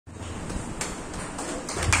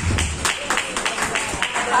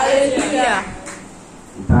Hallelujah.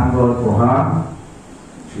 We thank God for her.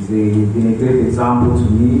 She's been a great example to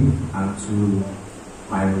me and to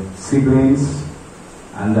my siblings.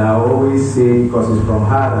 And I always say, because it's from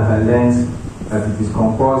her that I learned that it is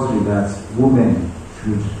compulsory that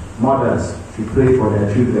mothers should pray for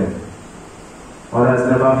their children. Mothers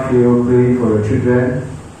never fail praying for your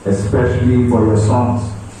children, especially for your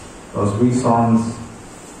sons. Because we sons,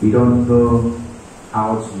 we don't know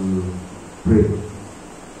how to pray.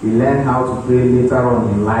 We learn how to pray later on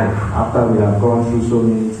in life, after we have gone through so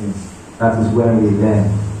many things. That is when we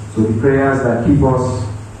learn. So the prayers that keep us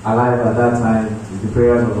alive at that time is the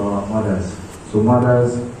prayers of our mothers. So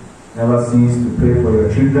mothers, never cease to pray for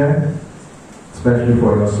your children, especially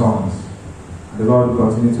for your sons. The Lord will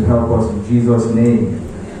continue to help us in Jesus' name.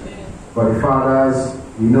 For the fathers,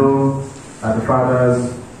 we know that the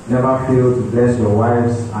fathers never fail to bless your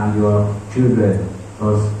wives and your children.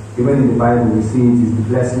 Because even in the Bible we see it is the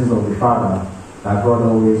blessings of the father that God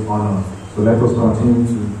always honors. So let us continue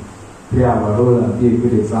to play our role and be a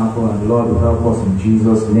good example, and the Lord will help us in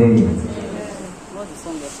Jesus' name.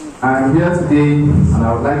 I am here today, and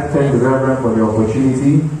I would like to thank the Reverend for the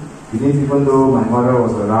opportunity. He didn't even know my mother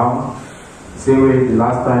was around. Same way the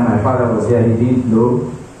last time my father was here, he didn't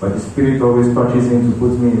know, but the Spirit always touches him to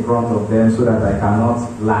put me in front of them so that I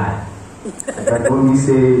cannot lie. I can only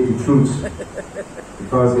say the truth.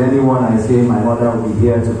 Because anyone I say, my mother will be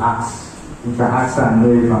here to ask. You can ask her and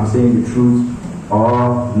know if I'm saying the truth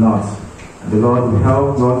or not. And the Lord will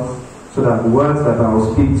help us so that the words that I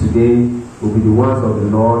will speak today will be the words of the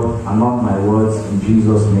Lord and not my words, in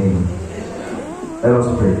Jesus' name. Let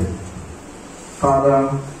us pray.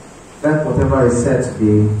 Father, let whatever is said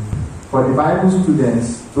today, for the Bible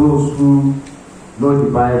students, those who know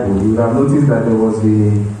the Bible, you would have noticed that there was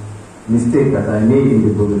a mistake that I made in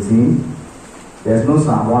the bulletin. There's no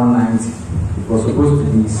Psalm 190. It was supposed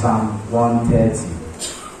to be Psalm 130.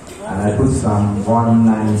 And I put Psalm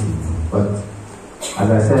 190. But as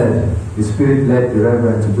I said, the Spirit led the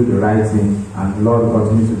Reverend to do the right thing, and the Lord will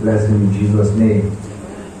continue to bless him in Jesus' name.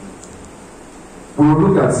 We will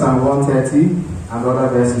look at Psalm 130 and other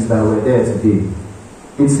verses that were there today.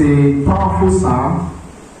 It's a powerful psalm,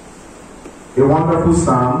 a wonderful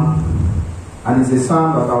psalm, and it's a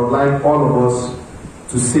psalm that I would like all of us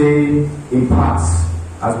to say in parts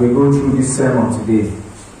as we go through this sermon today.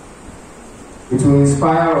 It will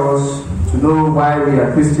inspire us to know why we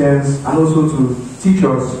are Christians, and also to teach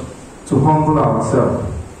us to humble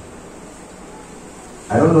ourselves.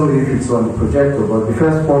 I don't know if it's on the projector, but the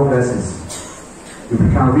first 4 verses, if we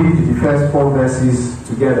can read the first 4 verses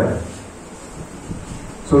together.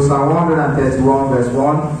 So Psalm 131 verse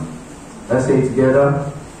 1, let's say it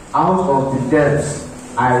together. Out of the depths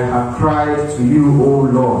I have cried to you, O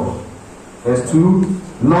Lord. Verse 2,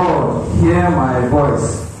 Lord, hear my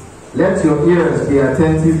voice. Let your ears be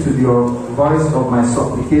attentive to the voice of my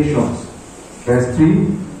supplications. Verse 3,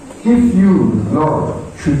 if you, Lord,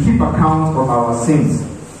 should keep account of our sins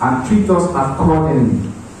and treat us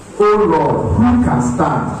accordingly, O Lord, who can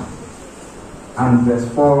stand? And verse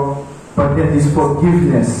 4, but there is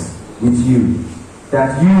forgiveness with you,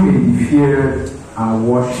 that you may be feared and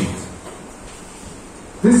worshipped.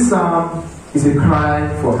 This psalm is a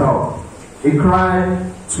cry for help, a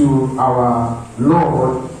cry to our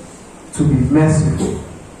Lord to be merciful.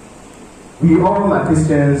 We all are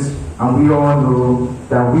Christians, and we all know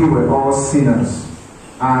that we were all sinners.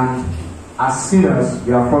 And as sinners,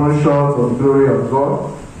 we are fallen short of the glory of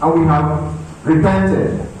God, and we have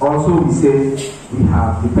repented. Also, we say we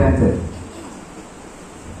have repented.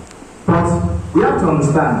 But we have to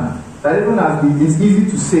understand that even as it's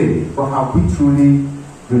easy to say, but have we truly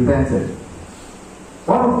repented?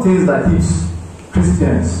 One of the things that keeps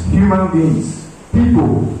Christians, human beings,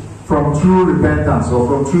 people from true repentance or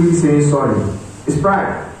from truly saying sorry is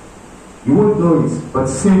pride. You won't know it, but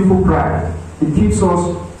sinful pride. It keeps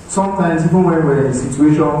us sometimes, even when we're in a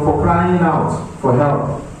situation, for crying out for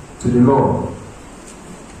help to the Lord.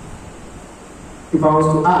 If I was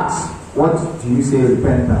to ask, what do you say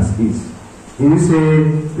repentance is? Do you say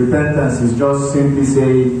repentance is just simply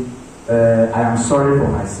say, I am sorry for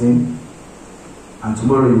my sin, and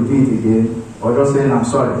tomorrow you do it again, or just saying I'm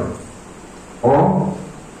sorry? Or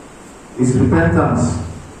is repentance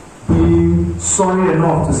being sorry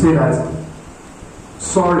enough to say that,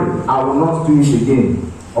 sorry, I will not do it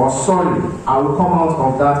again, or sorry, I will come out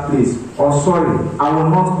of that place, or sorry, I will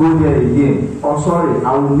not go there again, or sorry,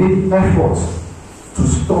 I will make efforts to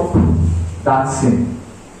stop that sin?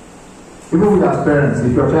 Even with as parents,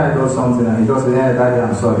 if your child does something and he just says, hey, Daddy,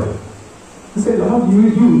 I'm sorry. You say,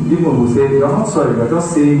 you even will say, you're not sorry, you're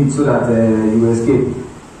just saying it so that you will escape.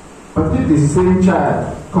 But if the same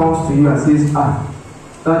child comes to you and says,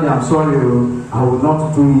 Daddy, I'm sorry, I will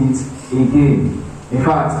not do it again. In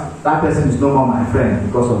fact, that person is no more my friend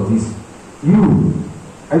because of this. You,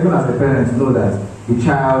 even as a parent, know that the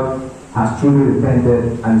child has truly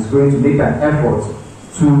repented and is going to make an effort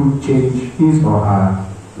to change his or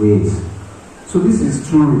her ways. So this is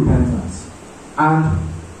true repentance. And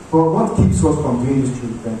but what keeps us from doing this true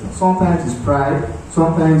repentance? Sometimes it's pride,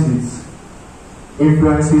 sometimes it's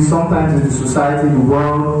influences, sometimes it's the society, the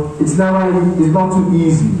world. It's not too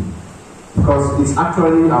easy because it's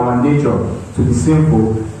actually our nature to be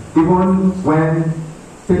sinful. Even when,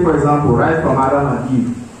 take for example, right from Adam and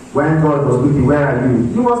Eve, when God was looking, where are you?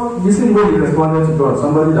 You see the way he responded to God.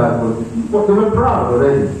 Somebody that was, they were proud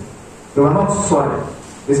already. They were not sorry.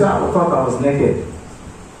 They said, I thought I was naked.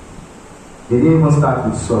 They didn't even start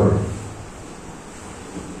with sorry.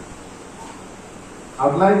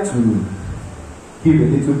 I'd like to give a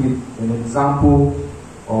little bit an example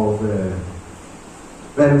of,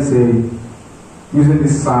 let me say, using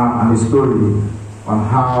this psalm and the story on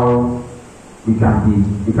how we can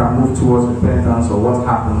move towards repentance, or what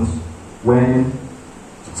happens when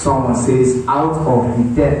someone says, out of the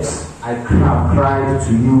depths I have cried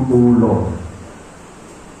to you, O Lord.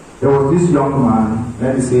 There was this young man,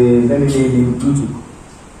 let me name him Utu.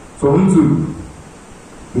 So Utu,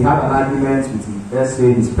 he had an argument with, let's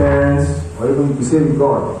say, his parents, or even you could say with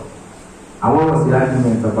God. And what was the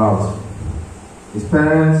argument about? His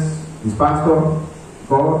parents, his pastor,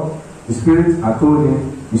 God, the Spirit had told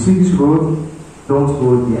him, you see this road? Don't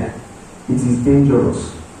go there. It is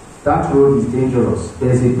dangerous. That road is dangerous.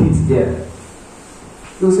 There's a pit there.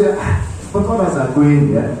 He'll say, but others are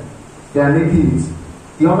going there. They are making it.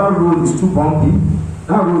 The other road is too bumpy.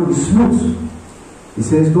 That road is smooth. He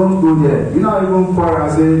says, don't go there. You now even quarrel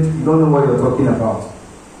and say, you don't know what you're talking about.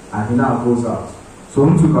 And he now goes out. So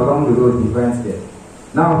he took along the road, he went there.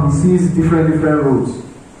 Now he sees different roads,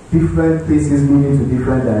 different places leading to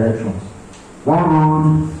different directions. One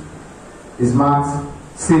road is marked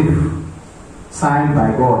safe, signed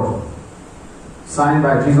by God, signed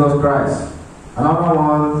by Jesus Christ. Another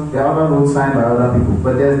one, the other road signed by other people.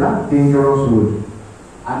 But there's that dangerous road.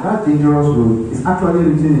 And that dangerous road is actually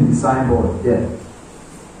written in the signboard there.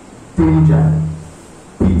 Danger,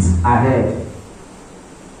 pit ahead.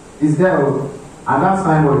 It's there. And that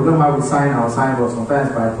signboard, you know how we sign our signboard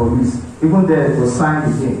sometimes by police. Even there it was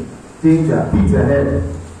signed again. Danger, pit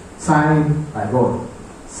ahead. Signed by God.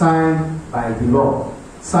 Signed by the law.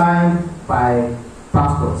 Signed by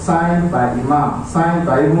pastor. Signed by imam. Signed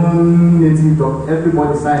by even native doctor.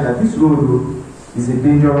 Everybody signed that this road is a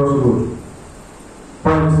dangerous road.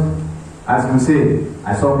 But as we say,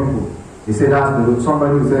 I saw people. They say that's the road.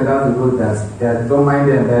 Somebody will say that's the road that don't mind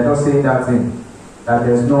them. They're not saying that thing. That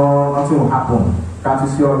there's nothing will happen. Can't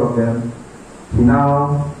you see all of them?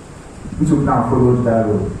 We took now followed that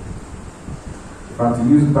road. If I'm to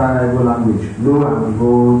use Bible language, lo and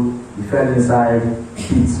behold, he fell inside the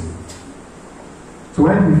pit. So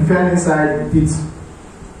when he fell inside the pit,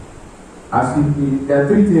 there are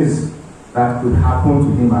three things that could happen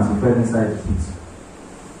to him as he fell inside the pit.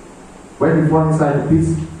 When he fell inside the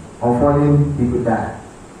pit, on falling, he could die.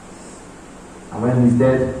 And when he's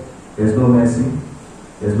dead, there's no mercy,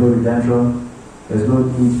 there's no redemption, there's no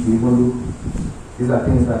need to even look. These are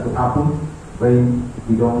things that could happen when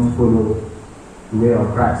we don't follow the way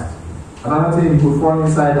of Christ. Another thing, he could fall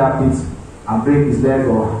inside that pit and break his leg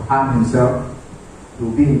or harm himself. He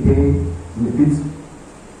will be in pain in the pit.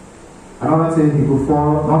 Another thing, he could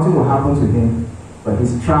fall, nothing will happen to him, but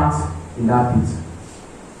he's trapped in that pit.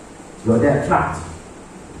 You're there, trapped.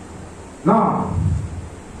 Now,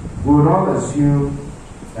 we would all assume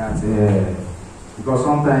that because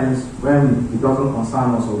sometimes when it doesn't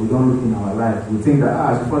concern us or we don't look in our life, we think that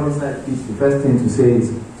as we fall inside the pit, the first thing to say is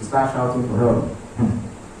to start shouting for help.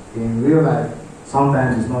 In real life,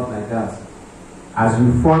 sometimes it's not like that. As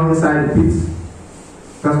you fall inside the pit,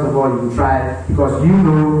 first of all, you will try, because you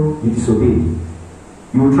know you disobey.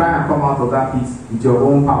 You will try and come out of that pit with your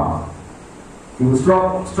own power. You will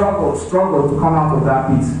struggle to come out of that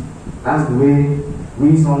pit. That's the way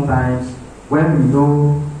we sometimes, when we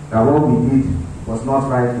know that what we did was not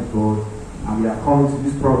right with God, and we are coming to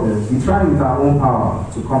this problem, we try with our own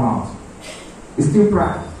power to come out. It's still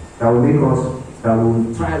pride that will make us, that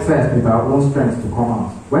will try first with our own strength to come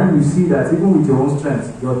out. When you see that even with your own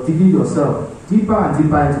strength, you're digging yourself deeper and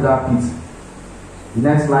deeper into that pit, the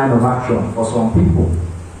next line of action for some people,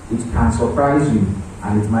 it can surprise you,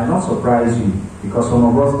 and it might not surprise you, because some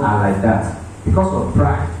of us are like that. Because of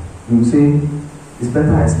pride, you say, it's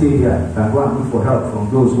better I stay here than go and look for help from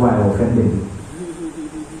those who are offended me.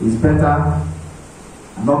 It's better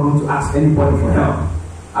I'm not going to ask anybody for help.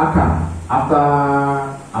 How come? After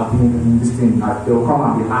I've been in this thing, they'll come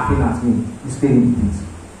and be laughing at me. You stay in peace.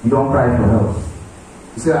 You don't cry for help.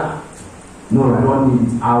 You say, no, I don't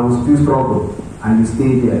need it. I will still struggle. And you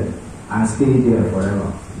stay there. And stay there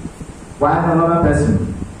forever. While another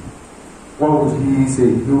person, what would he say?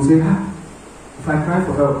 He will say, if I cry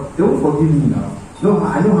for help, they won't forgive me now. No,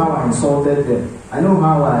 I know how I insulted them. I know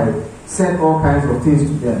how I said all kinds of things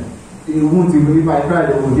to them. They won't even, if I cry,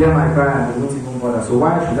 they will hear my cry and they won't even bother. So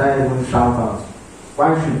why should I even shout out?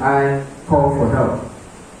 Why should I call for help?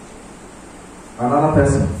 Another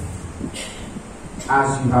person,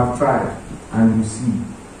 as you have tried and you see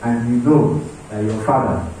and you know that your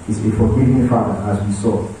Father is a forgiving Father, as we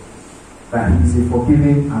saw, that He is a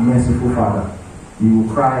forgiving and merciful Father, you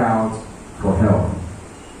will cry out for help.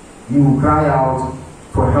 You will cry out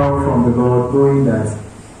for help from the Lord, knowing that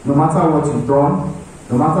no matter what you've done,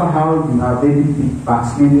 no matter how you have maybe been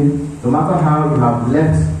backsliding, no matter how you have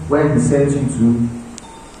left where He sent you to,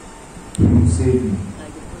 He will save you,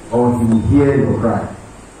 or He will hear your cry,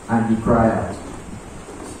 and you cry out.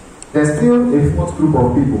 There's still a fourth group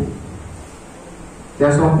of people. There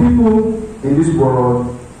are some people in this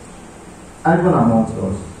world, even amongst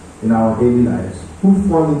us, in our daily lives, who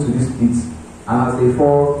fall into this pit, and as they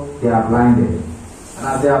fall, they are blinded. And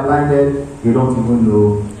as they are blinded, they don't even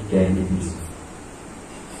know they're in the pit.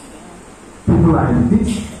 People are in the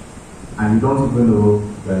pit, and you don't even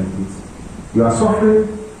know you're in the pit. You are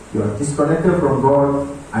suffering, you are disconnected from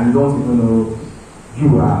God, and you don't even know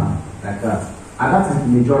you are like that. And that is the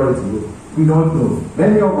majority. We don't know.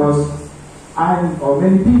 Many of us, or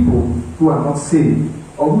many people who are not saved,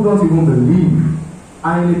 or who don't even believe,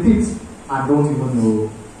 are in the pit and don't even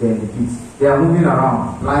know they're in the pit. They are moving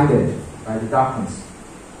around, blinded by the darkness.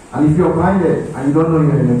 And if you're blinded and you don't know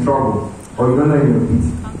you're in trouble, or you don't know you're in the pit,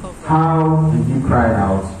 how did you cry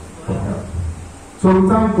out for help? So we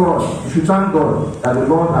thank God, you should thank God that the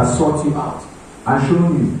Lord has sought you out and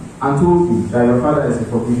shown you and told you that your Father is a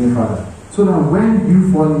forgiving Father. So that when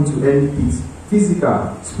you fall into any pit,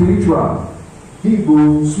 physical, spiritual, big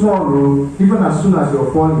road, small road, even as soon as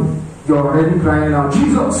you're falling, you're already crying out,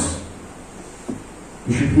 Jesus!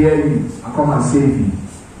 He should hear you and come and save you.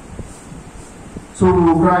 So we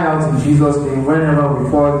will cry out in Jesus' name whenever we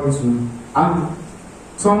fall into, and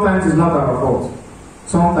sometimes it's not our fault.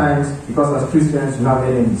 Sometimes, because as Christians you have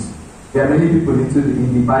enemies. There are many people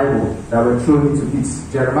in the Bible that were thrown into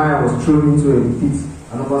pits. Jeremiah was thrown into a pit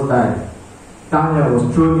and almost died. Daniel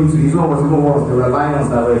was thrown into, his own was even worse. There were lions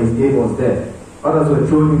that were his gate was dead. Others were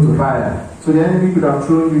thrown into fire. So the enemy could have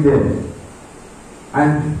thrown you there.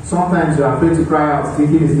 And sometimes you are afraid to cry out,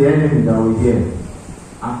 thinking it's the enemy that will hear.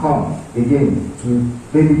 And come again to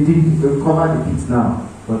maybe cover the pit now.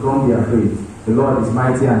 But don't be afraid. The Lord is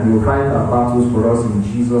mighty and He will fight our battles for us in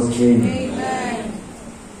Jesus' name. Amen.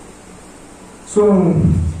 So,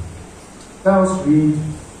 let us read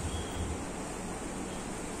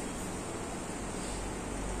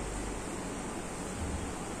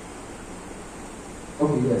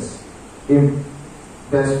in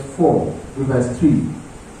verse 4 to verse 3.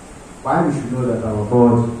 Why we should know that our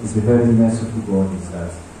God is a very merciful God is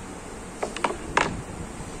that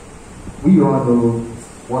we all know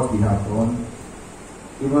what we have done.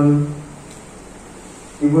 Even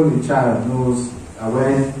the child knows that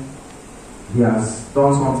when he has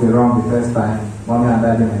done something wrong the first time, mommy and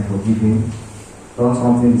daddy might forgive him. Done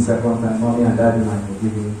something the second time, mommy and daddy might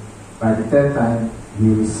forgive him. By the third time, he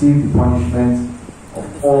will receive the punishment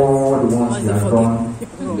of all the ones he has done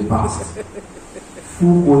in the past.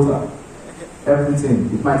 Full quota. Everything.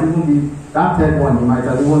 It might even be that third one, he might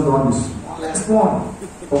have even done the smallest one.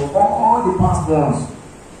 But all the past ones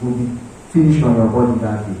will be finished on your body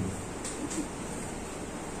that day.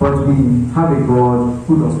 But we have a God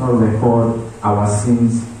who does not record our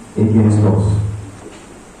sins against us.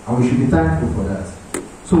 And we should be thankful for that.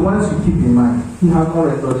 So once you keep in mind, He has not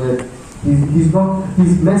recorded,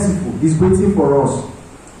 He's merciful, He's waiting for us.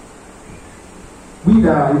 We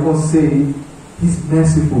that are even saved, He's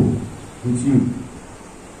merciful with you.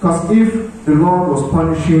 Because if the Lord was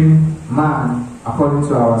punishing man according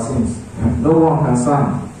to our sins, no one can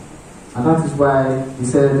stand. And that is why He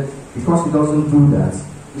said, because He doesn't do that,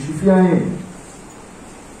 we should fear Him.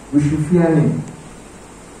 We should fear Him.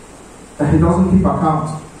 That He doesn't keep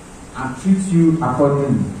account and treats you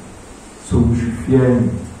accordingly. So we should fear Him.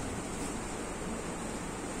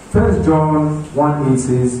 1 John 1:8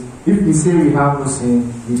 says, if we say we have no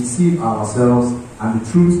sin, we deceive ourselves and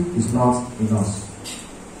the truth is not in us.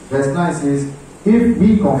 Verse 9 says, if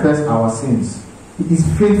we confess our sins, He is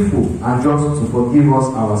faithful and just to forgive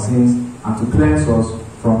us our sins and to cleanse us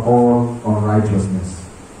from all unrighteousness.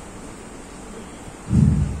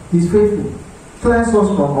 He's faithful. Cleanse us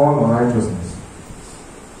from all unrighteousness.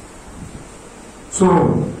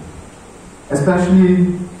 So,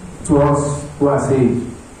 especially to us who are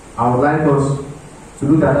saved, I would like us to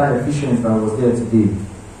look at that Ephesians that was there today.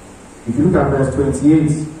 If you look at verse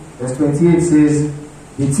 28 says,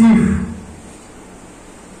 the thief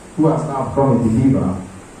who has now become a believer.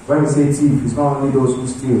 When we say thief, it's not only those who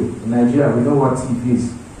steal. In Nigeria, we know what thief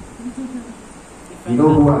is. We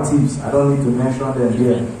know who are thieves. I don't need to mention them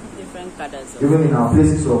here. Different cadres. Even in our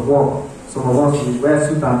places of work, some of us we wear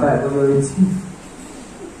suit and tie, but you're a thief.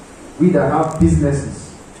 We that have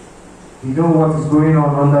businesses, we know what is going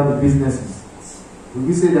on under the businesses. Will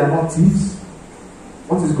we say they are not thieves?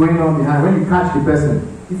 What is going on behind? When you catch the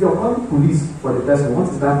person, if you're calling police for the person, what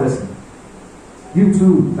is that person? You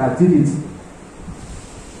too that did it.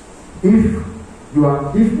 If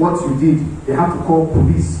what you did, they have to call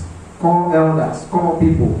police, call elders, call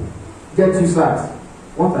people, get you sacked.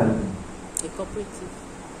 What are you? A cooperative.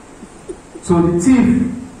 So the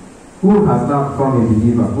thief who has now become a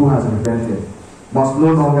believer, who has repented, must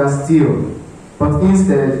no longer steal, but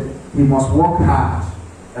instead he must work hard,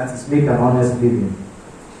 that is, make an honest living,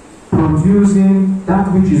 producing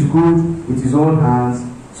that which is good with his own hands,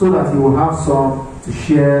 so that he will have some to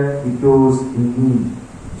share with those in need.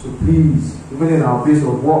 So please, even in our place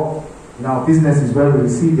of work, in our businesses where we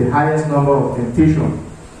receive the highest number of temptation,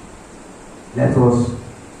 let us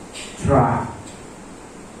try.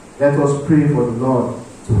 Let us pray for the Lord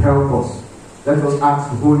to help us. Let us ask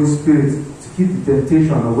the Holy Spirit to keep the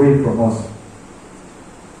temptation away from us.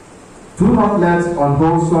 Do not let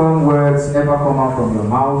unwholesome words ever come out from your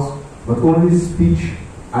mouth, but only speech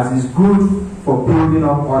as is good for building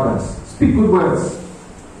up others. Speak good words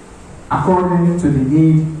according to the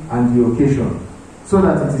need and the occasion, so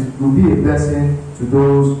that it will be a blessing to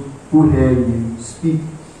those who hear you speak.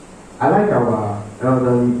 I like our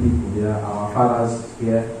elderly people here, our fathers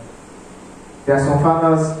here. There are some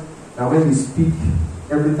fathers that when we speak,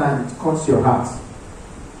 every time it cuts your heart.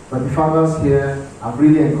 But the fathers here have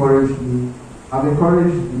really encouraged me. I've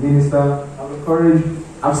encouraged the minister.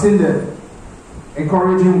 I've seen them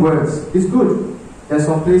encouraging words. It's good. There's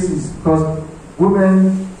some places, because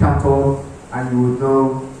women can talk and you would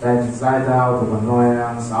know that it's either out of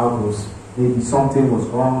annoyance, out of maybe something was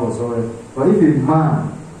wrong or so. But if a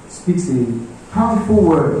man speaks a harmful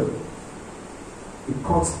word, it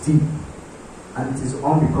cuts deep and it is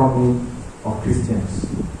unbecoming of Christians.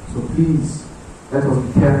 So please, let us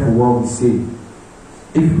be careful what we say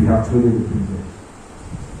if we have truly repented.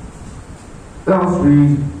 Let us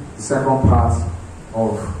read the second part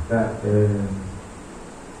of that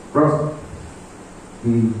verse.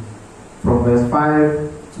 From verse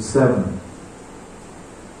 5 to 7.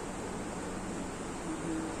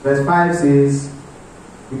 Verse 5 says,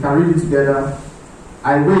 we can read it together.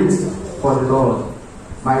 I wait for the Lord.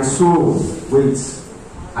 My soul waits,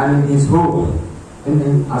 and in his hope, and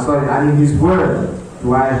in his word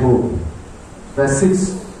do I hope. Verse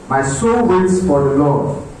 6, my soul waits for the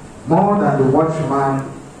Lord, more than the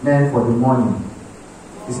watchman meant for the morning.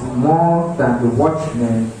 Is more than the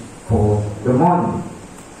watchman for the morning.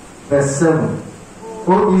 Verse 7,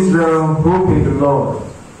 O Israel, hope in the Lord,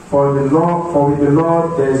 for with the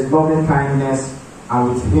Lord there is loving kindness,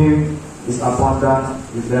 and with him is abundant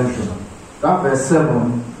redemption. That verse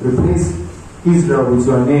 7, replace Israel with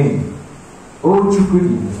your name. O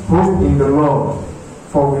chuiweha, hope in the Lord,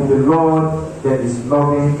 for with the Lord there is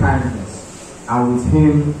loving kindness, and with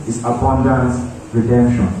him is abundant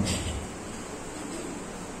redemption.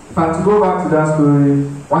 If I to go back to that story,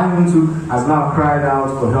 Chuiweha has now cried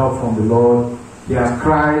out for help from the Lord. He has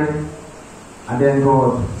cried, and then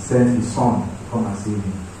God sent his son to come and save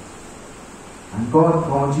him.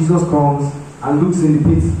 And Jesus comes and looks in the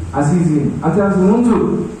pit and sees him and tells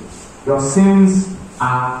him, your sins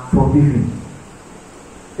are forgiven.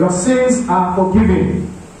 Your sins are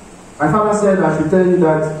forgiven. My father said I should tell you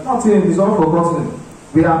that nothing is all forgotten.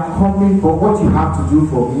 We are coming for what you have to do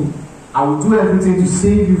for me. I will do everything to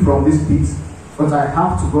save you from this pit, but I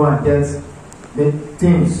have to go and get the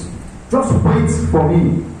things. Just wait for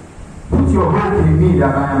me. Put your hope in me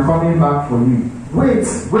that I am coming back for you. Wait,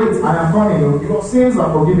 I am coming. Your sins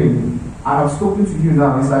are forgiven. I have spoken to you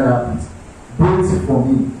now inside that pit. Wait for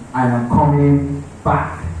me. I am coming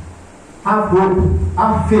back. Have hope,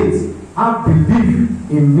 have faith, have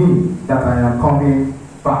belief in me that I am coming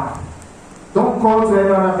back. Don't call to any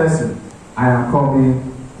other person. I am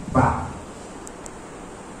coming back.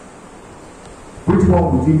 Which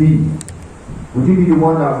one would you be? Would you be the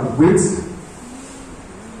one that would wait?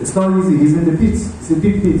 It's not easy. He's in the pit. It's a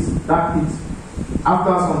big pit, dark pit.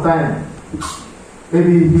 After some time,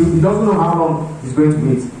 maybe he doesn't know how long he's going to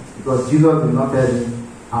wait. because Jesus did not tell him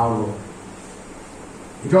how long.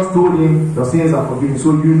 He just told him, your sins are forgiven.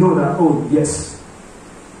 So you know that, oh yes,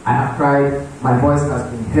 I have cried, my voice has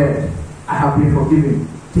been heard, I have been forgiven.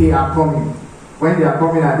 They are coming. When they are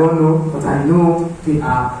coming, I don't know, but I know they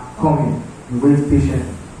are coming. You wait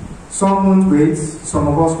patiently. Some won't wait, some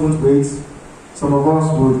of us won't wait. Some of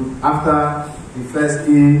us would, after the first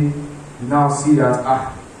day, you now see that,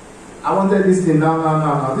 I wanted this thing,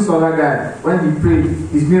 now. This other guy, when he prayed,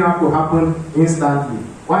 his miracle happened instantly.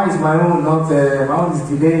 Why is my own not, my own is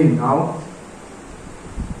delaying now?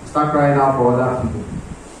 Start crying out for other people.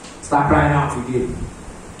 Start crying out again.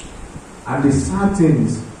 And the sad thing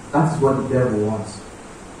is, that is what the devil wants.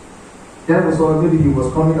 The devil saw maybe he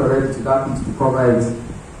was coming already to that pit to cover it.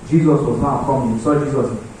 Jesus was now coming. He saw Jesus,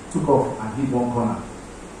 he took off and hit one corner.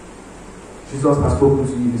 Jesus has spoken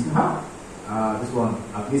to you. You say, this one,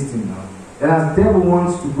 I've missed him now. Then as the devil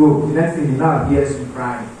wants to go, the next thing he now hears you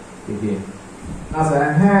crying again. And I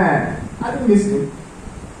said, I didn't miss him.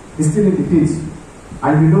 He's still in the pit.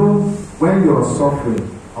 And you know, when you're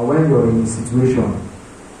suffering or when you're in a situation,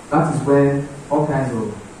 that is when all kinds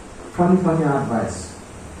of funny advice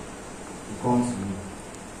will come to you.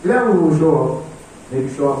 The devil will show up,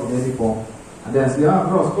 maybe show up in any form, and then say,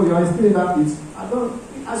 bros, you're still in that pit.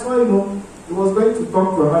 I saw him, he was going to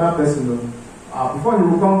talk to another person. Before he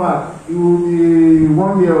will come back, he will be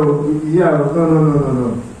 1 year old,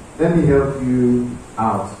 no. Let me help you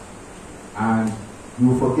out. And you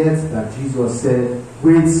will forget that Jesus said,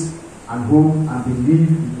 wait and hope and believe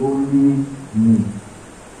in only me.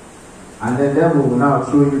 And then the devil will now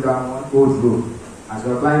throw you down one old rope. As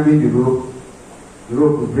you are climbing the rope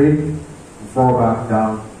will break, you fall back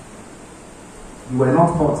down. You were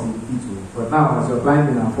not hurt in the pit, but now as you are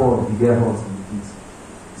climbing and fall, you get hurt in the pit.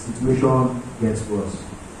 The situation gets worse.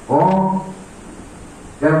 Or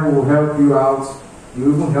the devil will help you out. He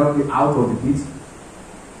will even help you out of the pit.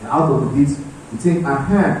 And out of the pit, you think,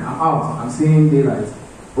 I'm out, I'm seeing daylight.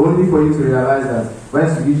 Only for you to realize that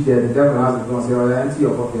once you reach there, the devil has to go and say, empty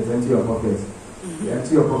your pockets. You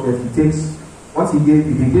empty your pocket, he takes what he gave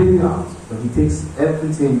you, he gave you out, but he takes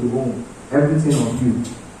everything you own, everything of you.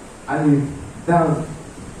 And you down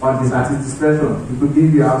on his at his discretion, he could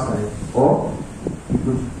leave you outside, or he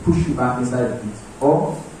could push you back inside the pit,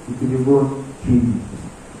 or he could even kill you.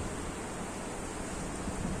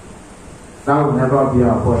 That will never be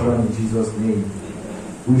our portion in Jesus' name.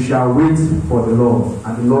 We shall wait for the Lord,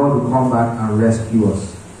 and the Lord will come back and rescue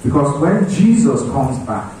us. Because when Jesus comes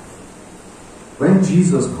back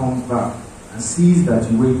and sees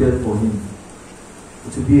that you waited for him,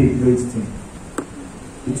 it will be a great thing.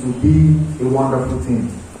 It will be a wonderful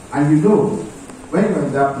thing. And you know, when you're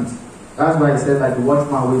in that pit, that's why he said like the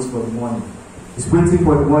watchman waits for the morning. He's waiting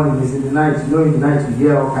for the morning, he's in the night. You know, in the night you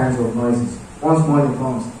hear all kinds of noises. Once morning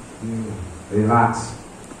comes, you relax.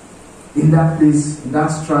 In that place, in that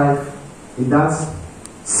strife, in that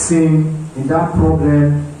sin, in that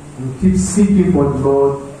problem, you keep seeking for the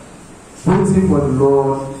Lord, waiting for the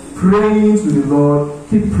Lord, praying to the Lord,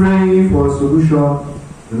 keep praying for a solution.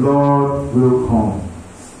 The Lord will come.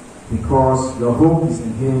 Because your hope is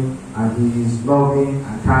in him, and he is loving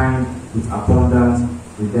and kind with abundant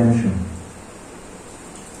redemption.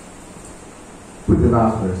 Put the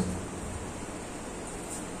last verse.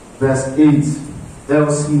 Verse 8.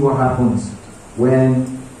 Let's see what happens when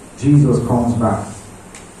Jesus comes back.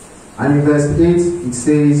 And in verse 8 it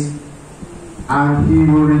says, and he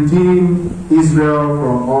will redeem Israel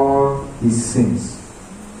from all his sins.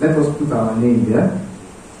 Let us put our name there.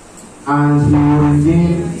 And he will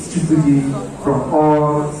redeem Chuiweha from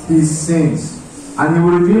all his sins. And he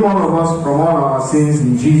will redeem all of us from all our sins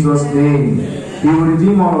in Jesus' name. He will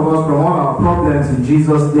redeem all of us from all our problems in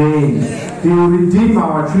Jesus' name. He will redeem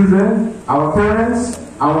our children, our parents,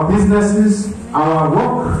 our businesses, our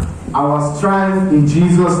work, our strife in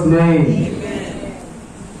Jesus' name. Amen.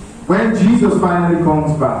 When Jesus finally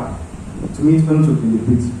comes back to meet unto in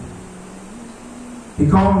the pit, he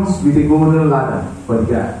comes with a golden ladder for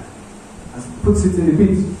the guy and puts it in the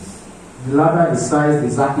pit. The ladder is sized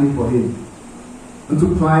exactly for him.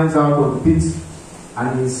 Unto climbs out of the pit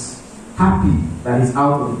and is happy that he's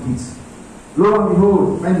out of the pit. Lo and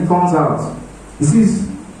behold, when he comes out, he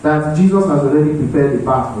sees that Jesus has already prepared the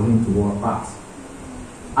path for him to walk past.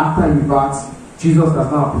 After he parts, Jesus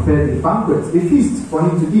has now prepared a banquet, a feast for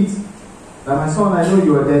him to eat. That my son, I know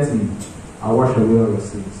you are dirty, I'll wash away all your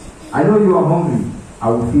sins. I know you are hungry, I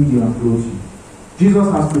will feed you and clothe you.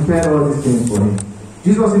 Jesus has prepared all these things for him.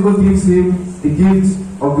 Jesus even gives him the gift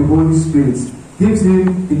of the Holy Spirit, gives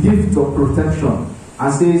him the gift of protection,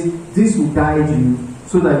 and says, this will guide you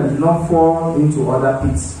so that you do not fall into other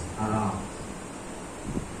pits around.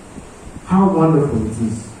 how wonderful it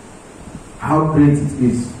is, how great it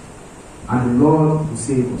is, and the Lord will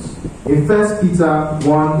save us. In 1 Peter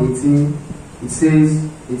 1:18, it says,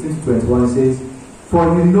 18-21, it says,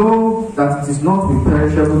 "For you know that it is not with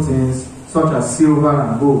perishable things, such as silver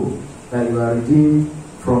and gold, that you are redeemed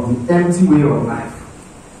from the empty way of life,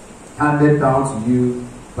 handed down to you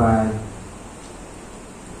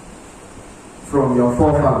from your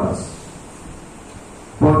forefathers,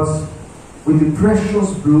 but with the precious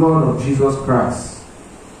blood of Jesus Christ,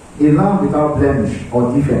 a lamb without blemish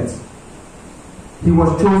or defect. He was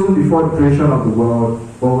chosen before the creation of the world,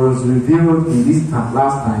 but was revealed in these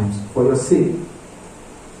last times for your sake.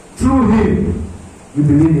 Through him, you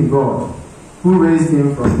believe in God, who raised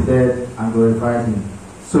him from the dead and glorified him.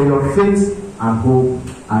 So your faith and hope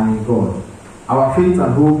are in God." Our faith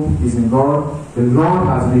and hope is in God. The Lord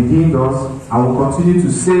has redeemed us and will continue to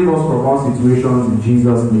save us from all situations in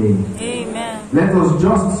Jesus' name. Amen. Let us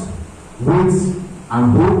just wait and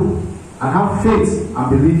hope and have faith and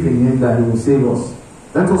believe in him that he will save us.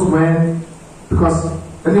 Let us because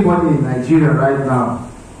anybody in Nigeria right now,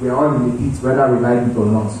 we are all in the pit, whether we like it or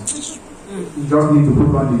not. You just need to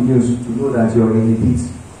put on the news to know that you are in the pit.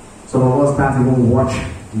 Some of us can't even watch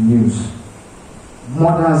the news.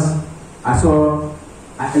 Mothers,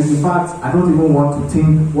 in fact, I don't even want to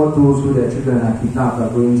think what those who their children are kidnapped are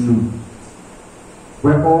going through.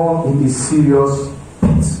 We're all in this serious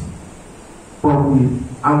pit. But we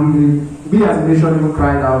as a nation even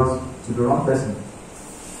cried out to the wrong person.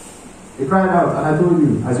 They cried out, and I told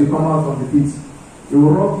you, as you come out from the pit, they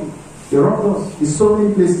will rob you. They robbed us. There's so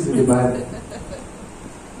many places in the Bible.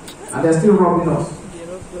 And they're still robbing us.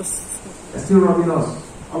 They're still robbing us.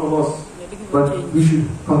 All of us. But we should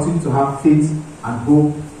continue to have faith and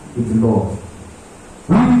hope in the Lord.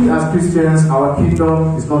 We as Christians, our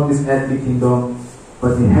kingdom is not this earthly kingdom,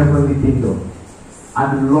 but the heavenly kingdom.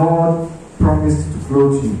 And the Lord promised to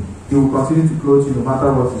clothe you. He will continue to clothe you no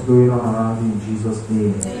matter what is going on around you in Jesus'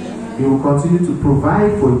 name. Amen. He will continue to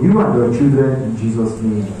provide for you and your children in Jesus'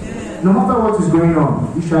 name. Amen. No matter what is going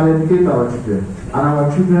on, we shall educate our children. And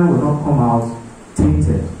our children will not come out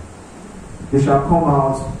tainted. They shall come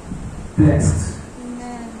out blessed.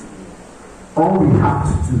 Amen. All we have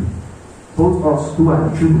to do, both us who are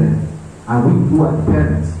the children and we who are the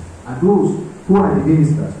parents, and those who are the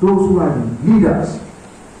ministers, those who are the leaders,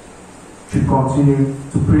 should continue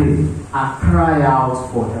to pray and cry out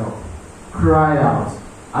for help. Cry out.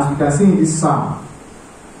 As we can see in this psalm,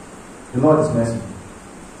 the Lord is merciful.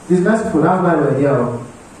 He is merciful, that's why we're here.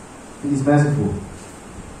 He is merciful.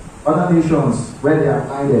 Other nations, where they are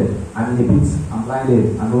blinded and in a pit and blinded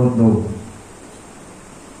and don't know,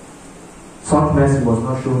 such mercy was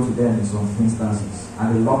not shown to them in some instances,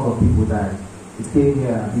 and a lot of people died. It came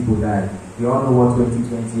here and people died. We all know what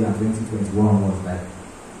 2020 and 2021 was like.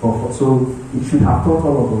 So it should have taught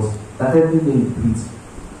all of us that every day you breathe,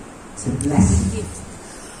 it's a blessing.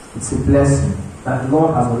 It's a blessing that the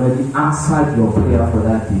Lord has already answered your prayer for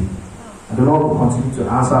that day. And the Lord will continue to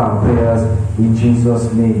answer our prayers in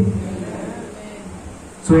Jesus' name.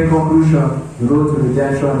 So in conclusion, the road to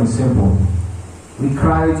redemption is simple. We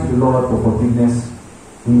cry to the Lord for forgiveness.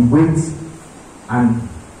 We wait and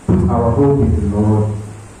put our hope in the Lord.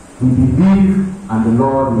 We believe and the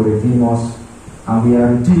Lord will redeem us. And we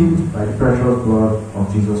are redeemed by the precious blood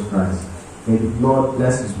of Jesus Christ. May the Lord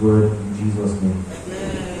bless his word in Jesus' name.